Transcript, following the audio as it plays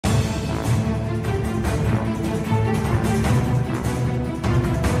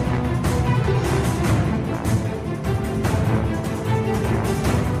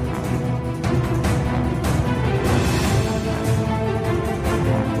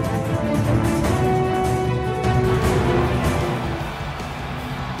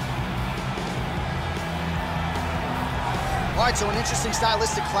right, so an interesting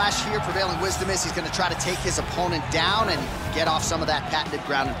stylistic clash here. Prevailing wisdom is he's going to try to take his opponent down and get off some of that patented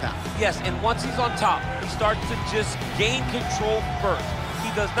ground and pound. Yes, and once he's on top, he starts to just gain control first. He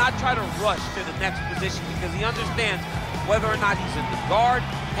does not try to rush to the next position because he understands whether or not he's in the guard,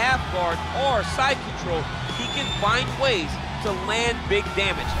 half guard, or side control, he can find ways to land big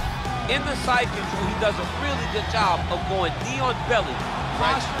damage. In the side control, he does a really good job of going knee on belly,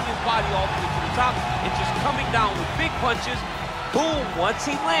 posturing his body all the way to the top, and just coming down with big punches. Boom, once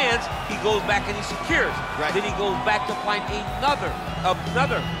he lands, he goes back and he secures. Then he goes back to find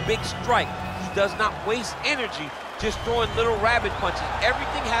another big strike. He does not waste energy just throwing little rabbit punches.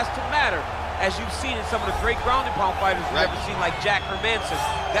 Everything has to matter, as you've seen in some of the great ground and pound fighters we've ever seen, like Jack Hermanson,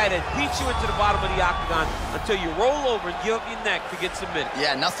 guy that beats you into the bottom of the octagon until you roll over and give up your neck to get submitted.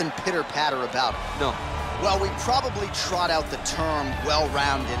 Yeah, nothing pitter-patter about it. No. Well, we probably trot out the term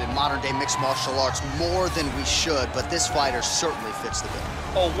well-rounded in modern-day mixed martial arts more than we should, but this fighter certainly fits the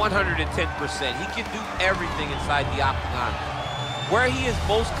bill. Oh, 110%. He can do everything inside the octagon. Where he is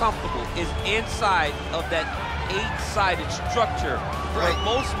most comfortable is inside of that 8-sided structure where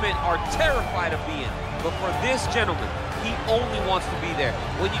most men are terrified of being. But for this gentleman, he only wants to be there.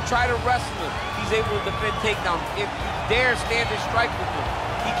 When you try to wrestle him, he's able to defend takedowns. If you dare stand and strike with him,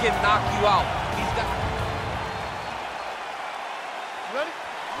 he can knock you out. He's got... Ready?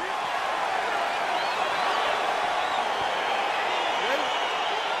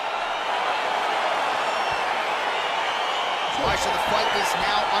 All right, so the fight is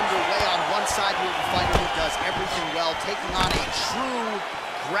now underway. On one side, we have a fighter who does everything well, taking on a true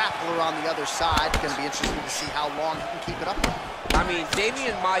grappler on the other side. It's going to be interesting to see how long he can keep it up. I mean,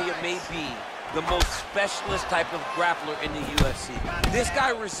 Damian Maia may be the most specialist type of grappler in the UFC. This guy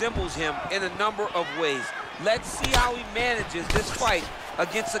resembles him in a number of ways. Let's see how he manages this fight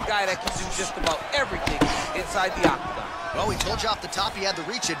against a guy that can do just about everything inside the octagon. Well, we told you off the top he had the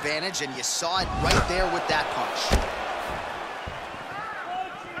reach advantage, and you saw it right there with that punch.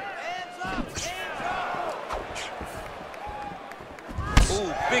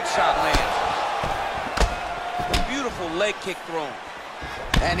 Ooh, big shot lands. Beautiful leg kick thrown.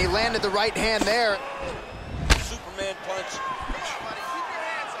 And he landed the right hand there. Superman punch.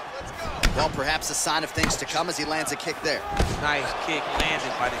 Well, perhaps a sign of things to come as he lands a kick there. Nice kick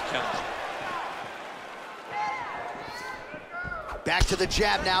landed by the gentleman. Back to the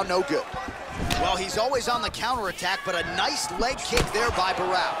jab now, no good. Well, he's always on the counterattack, but a nice leg kick there by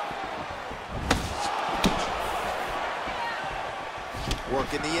Barao.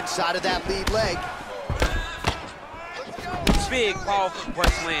 Working the inside of that lead leg. Big, powerful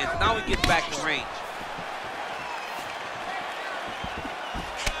punch lands. Now he gets back to range.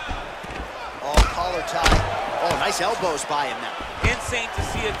 Oh, collar tie. Oh, nice elbows by him now. Insane to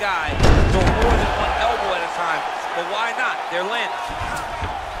see a guy throw more than one elbow at a time, but why not? They're landing.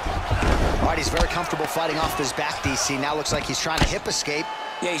 All right, he's very comfortable fighting off his back, DC. Now looks like he's trying to hip escape.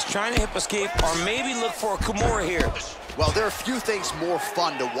 Yeah, he's trying to hip escape or maybe look for a Kimura here. Well, there are few things more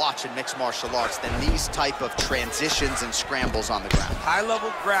fun to watch in mixed martial arts than these type of transitions and scrambles on the ground.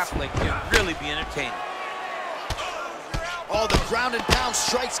 High-level grappling can really be entertaining. Oh, the ground and pound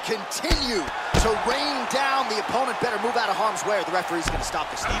strikes continue to rain down. The opponent better move out of harm's way or the referee's going to stop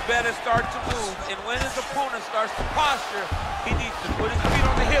this. He better start to move, and when his opponent starts to posture, he needs to put his feet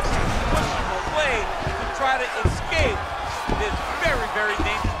on the hips, push him away to try to escape this very, very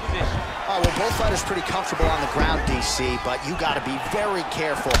dangerous position. All right, well, both fighters pretty comfortable on the ground, DC, but you got to be very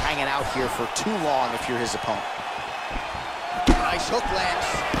careful hanging out here for too long if you're his opponent. Nice hook lands.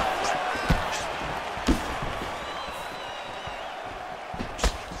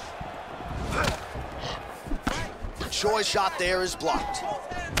 Choi's shot there is blocked.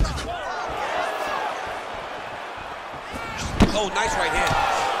 Oh, nice right hand.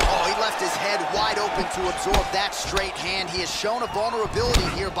 Oh, he left his head wide open to absorb that straight hand. He has shown a vulnerability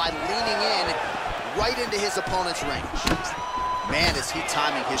here by leaning in right into his opponent's range. Man, is he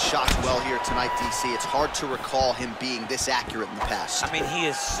timing his shots well here tonight, DC. It's hard to recall him being this accurate in the past. I mean, he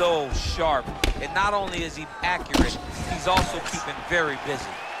is so sharp. And not only is he accurate, he's also keeping very busy.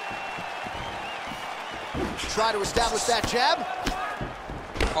 Try to establish that jab.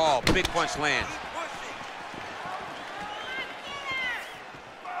 Oh, big punch lands.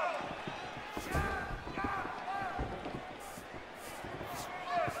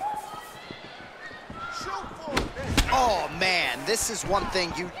 Oh, man, this is one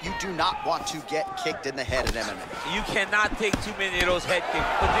thing you do not want to get kicked in the head in MMA. You cannot take too many of those head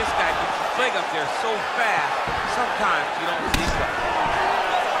kicks, but this guy gets his leg up there so fast, sometimes you don't see something.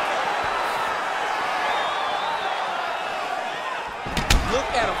 Look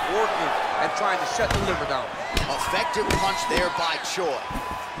at him working and trying to shut the liver down. Effective punch there by Choi.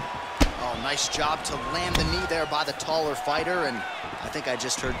 Oh, nice job to land the knee there by the taller fighter, and I think I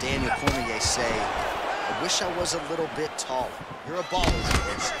just heard Daniel Cormier say, I wish I was a little bit taller. You're a baller,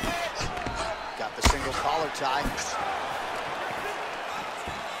 kids. Got the single collar tie.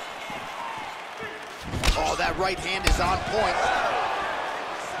 Oh, that right hand is on point.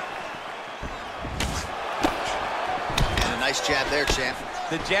 And a nice jab there, champ.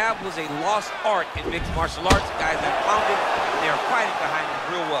 The jab was a lost art in mixed martial arts. Guys have found it, and they're fighting behind it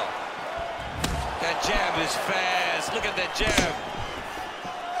real well. That jab is fast. Look at that jab.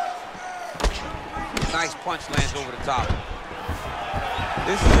 Nice punch lands over the top.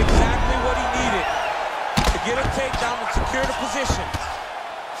 This is exactly what he needed to get a takedown and secure the position.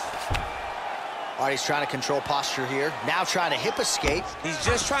 All right, he's trying to control posture here. Now trying to hip escape. He's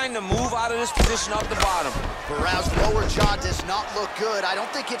just trying to move out of this position off the bottom. Barrao's lower jaw does not look good. I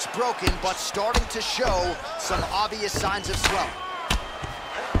don't think it's broken, but starting to show some obvious signs of swelling.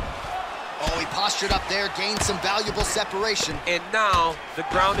 Oh, he postured up there, gained some valuable separation. And now the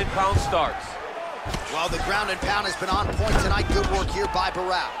ground and pound starts. Well, the ground and pound has been on point tonight. Good work here by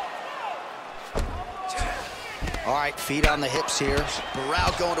Barrao. All right, feet on the hips here.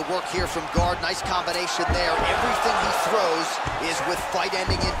 Barrao going to work here from guard. Nice combination there. Everything he throws is with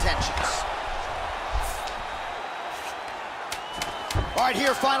fight-ending intentions. All right,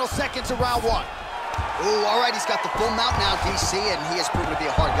 here, final seconds of round one. Ooh, all right, he's got the full mount now, DC, and he has proven to be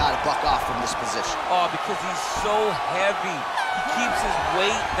a hard guy to buck off from this position. Oh, because he's so heavy. He keeps his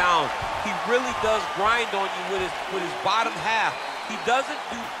weight down. He really does grind on you with his bottom half. He doesn't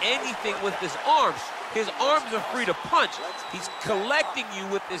do anything with his arms. His arms are free to punch. He's collecting you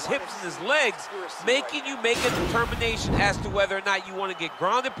with his hips and his legs, making you make a determination as to whether or not you want to get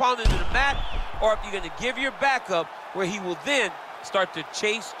ground and pounded into the mat, or if you're going to give your back up, where he will then start to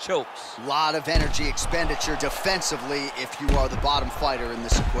chase chokes. A lot of energy expenditure defensively if you are the bottom fighter in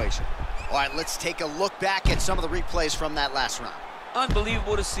this equation. All right, let's take a look back at some of the replays from that last round.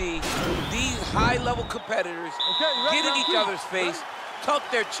 Unbelievable to see these high-level competitors get in each other's face, tuck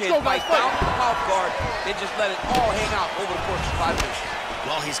their chin, bite down the mouth guard, and just let it all hang out over the course of 5 minutes.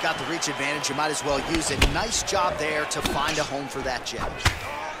 Well, he's got the reach advantage. You might as well use it. Nice job there to find a home for that jab.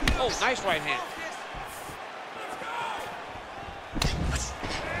 Oh, nice right hand.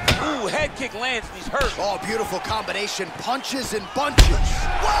 Ooh, head kick lands and he's hurt. Oh, beautiful combination. Punches and bunches.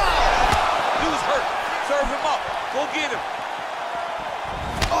 Wow! Dude's hurt. Serve him up. Go get him.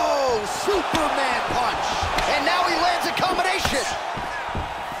 Oh, Superman punch. And now he lands a combination.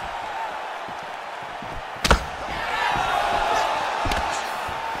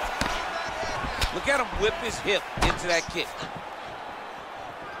 Look at him whip his hip into that kick.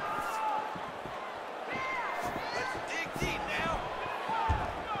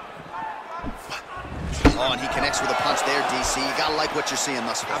 Oh, and he connects with a punch there, DC. You gotta like what you're seeing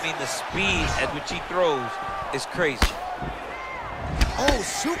thus far. I mean, the speed at which he throws is crazy. Oh,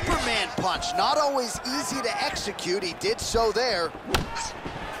 Superman punch. Not always easy to execute. He did so there.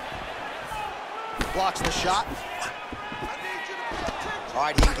 Blocks the shot. All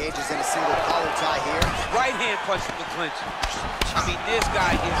right, he engages in a single collar tie here. Right hand punch from the clinch. I mean, this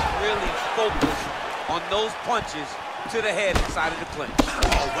guy is really focused on those punches to the head inside of the clinch.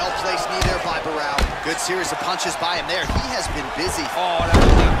 Oh, well-placed knee there by Barrao. Good series of punches by him there. He has been busy. Oh, that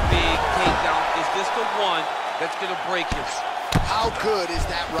was a big takedown. Is this the one that's gonna break him? How good is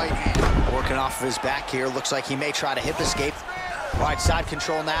that right hand? Working off of his back here. Looks like he may try to hip escape. All right, side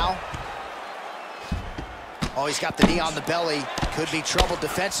control now. Oh, he's got the knee on the belly. Could be trouble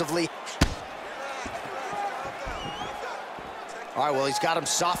defensively. All right, well, he's got him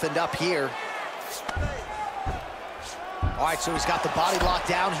softened up here. All right, so he's got the body locked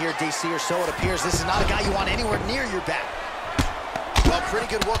down here, DC, or so it appears. This is not a guy you want anywhere near your back. Well, pretty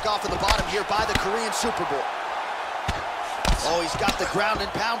good work off of the bottom here by the Korean Superboy. Oh, he's got the ground and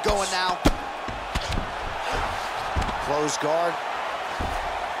pound going now. Close guard.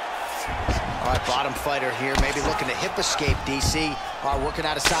 All right, bottom fighter here, maybe looking to hip escape, DC. All right, working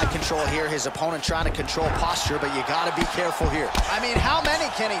out of side control here. His opponent trying to control posture, but you gotta be careful here. I mean, how many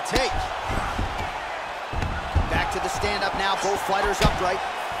can he take? Back to the stand-up now, both fighters upright.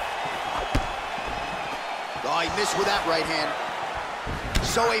 Oh, he missed with that right hand.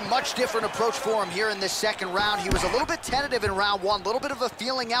 So a much different approach for him here in this second round. He was a little bit tentative in round one, a little bit of a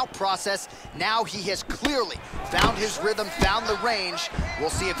feeling out process. Now he has clearly found his rhythm, found the range. We'll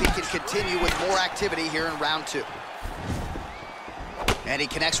see if he can continue with more activity here in round two. And he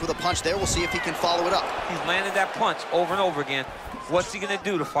connects with a punch there. We'll see if he can follow it up. He's landed that punch over and over again. What's he gonna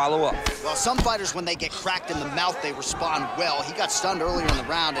do to follow up? Well, some fighters, when they get cracked in the mouth, they respond well. He got stunned earlier in the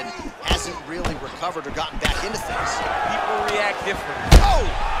round and hasn't really recovered or gotten back into things. People react differently. Oh!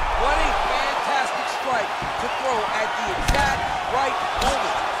 What a fantastic strike to throw at the exact right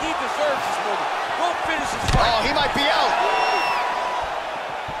moment. He deserves this moment. Go finish his fight. Oh, he might be out.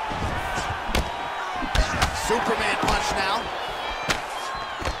 Superman punch now.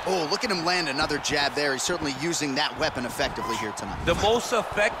 Oh, look at him land another jab there. He's certainly using that weapon effectively here tonight. The most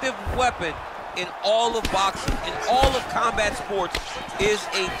effective weapon in all of boxing, in all of combat sports, is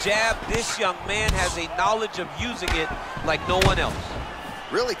a jab. This young man has a knowledge of using it like no one else.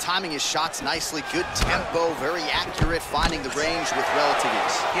 Really timing his shots nicely. Good tempo, very accurate, finding the range with relative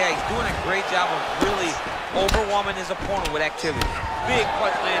ease. Yeah, he's doing a great job of really overwhelming his opponent with activity. Big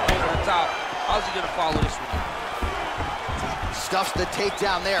punch lands over the top. How's he gonna follow this one? Stuffs the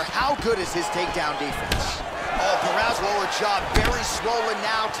takedown there. How good is his takedown defense? Oh, Barrao's lower jaw very swollen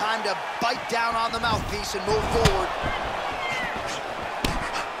now. Time to bite down on the mouthpiece and move forward.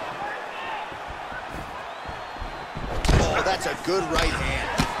 Oh, that's a good right hand.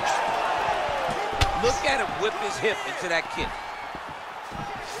 Look at him whip his hip into that kick.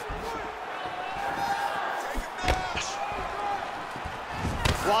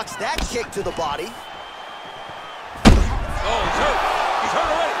 Blocks that kick to the body. Oh, he's hurt. He's hurt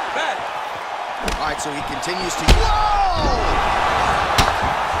already. Bad. All right, so he continues to... Whoa!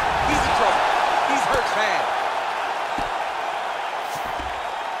 He's in trouble. He's hurt bad.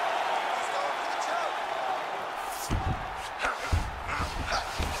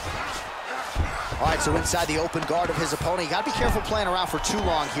 All right, so inside the open guard of his opponent. You got to be careful playing around for too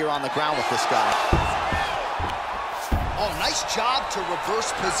long here on the ground with this guy. Oh, nice job to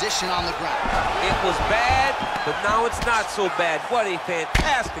reverse position on the ground. It was bad, but now it's not so bad. What a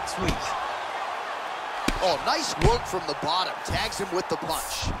fantastic sweep. Oh, nice work from the bottom. Tags him with the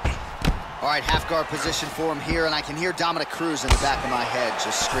punch. All right, half guard position for him here, and I can hear Dominic Cruz in the back of my head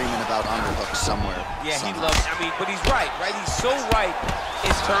just screaming about underhooks somewhere. Yeah, somehow. he loves, I mean, but he's right? He's so right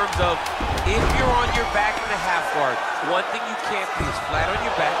in terms of if you're on your back in the half guard, one thing you can't be is flat on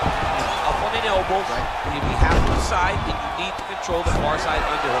your back, up on an elbow, and you'll be half to the side, and you need to control the far side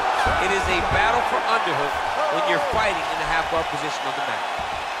underhook. It is a battle for underhook when you're fighting in the half guard position on the mat.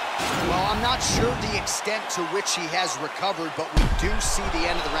 Well, I'm not sure the extent to which he has recovered, but we do see the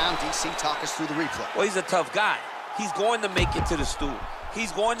end of the round. DC, talk us through the replay. Well, he's a tough guy. He's going to make it to the stool.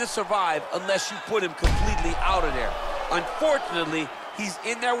 He's going to survive unless you put him completely out of there. Unfortunately, he's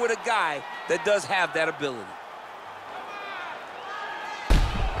in there with a guy that does have that ability.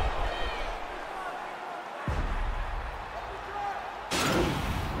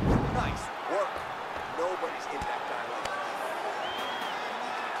 Nice work. Nobody's hit that guy like that.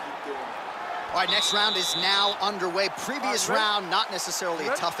 Keep doing it. All right, next round is now underway. Previous round, not necessarily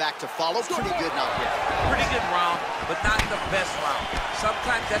a tough act to follow. Pretty good, not good. Pretty good round, but not the best round.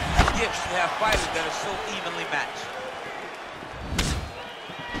 Sometimes that's the gift to have fighters that are so evenly matched.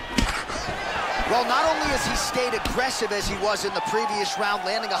 Well, not only has he stayed aggressive as he was in the previous round,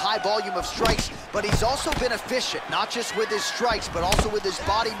 landing a high volume of strikes, but he's also been efficient, not just with his strikes, but also with his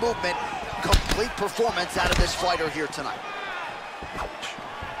body movement. Complete performance out of this fighter here tonight.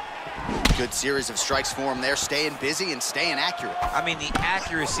 Good series of strikes for him there, staying busy and staying accurate. I mean, the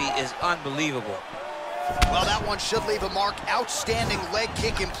accuracy is unbelievable. Well, that one should leave a mark. Outstanding leg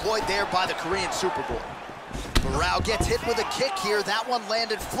kick employed there by the Korean Superboy. Barrao gets hit with a kick here. That one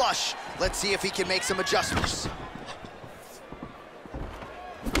landed flush. Let's see if he can make some adjustments.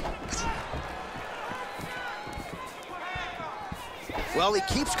 Well, he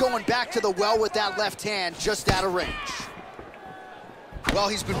keeps going back to the well with that left hand, just out of range. Well,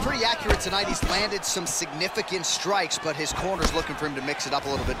 he's been pretty accurate tonight. He's landed some significant strikes, but his corner's looking for him to mix it up a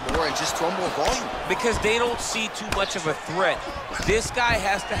little bit more and just throw more volume. Because they don't see too much of a threat. This guy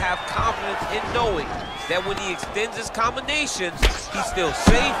has to have confidence in knowing that when he extends his combinations, he's still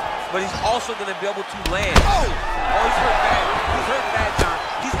safe, but he's also going to be able to land. Oh, he's hurt bad. He's hurt bad, John.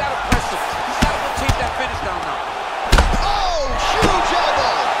 He's got to press him. He's got to go take that finish down now. Oh, huge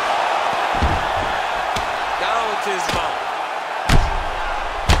elbow! Got on to his mouth.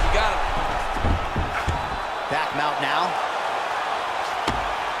 Got him. Back mount now.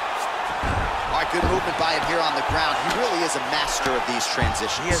 All right, good movement by him here on the ground. He really is a master of these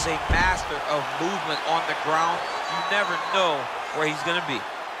transitions. He is a master of movement on the ground. You never know where he's going to be.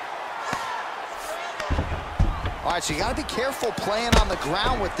 All right, so you got to be careful playing on the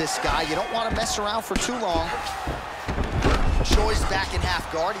ground with this guy. You don't want to mess around for too long. Choi's back in half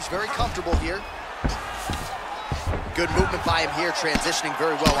guard. He's very comfortable here. Good movement by him here, transitioning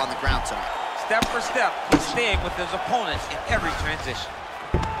very well on the ground tonight. step for step, he's staying with his opponent in every transition.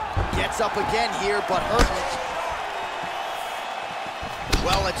 Gets up again here, but hurting.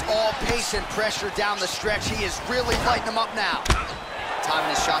 Well, it's all pace and pressure down the stretch. He is really lighting them up now. Timing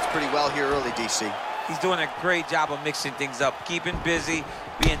his shots pretty well here early, DC. He's doing a great job of mixing things up, keeping busy,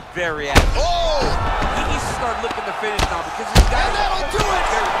 being very active. Oh! He needs to start looking to finish now because he's got And that'll do it!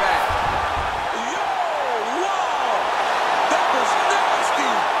 Very bad. Yo, wow! That was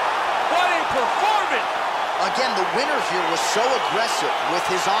nasty! What a performance! Again, the winner here was so aggressive with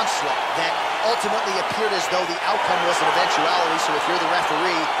his onslaught that ultimately appeared as though the outcome was an eventuality. So if you're the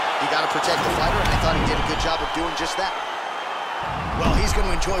referee, you got to protect the fighter, and I thought he did a good job of doing just that. Well, he's going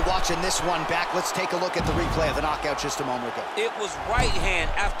to enjoy watching this one back. Let's take a look at the replay of the knockout just a moment ago. It was right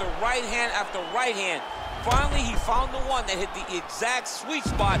hand after right hand after right hand. Finally, he found the one that hit the exact sweet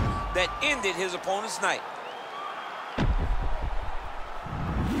spot that ended his opponent's night.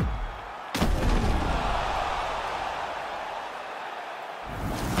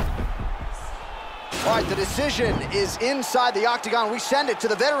 All right, the decision is inside the octagon. We send it to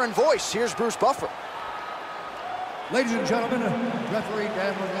the veteran voice. Here's Bruce Buffer. Ladies and gentlemen, referee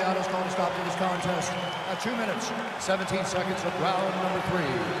Dan Murgliato's called a stop to this contest at 2 minutes, 17 seconds of round number 3.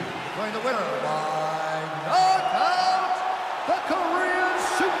 Declaring the winner by knockout, the Korean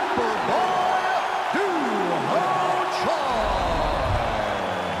Superboy, doohochoi.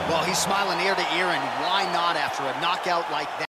 Well, he's smiling ear to ear, and why not after a knockout like that?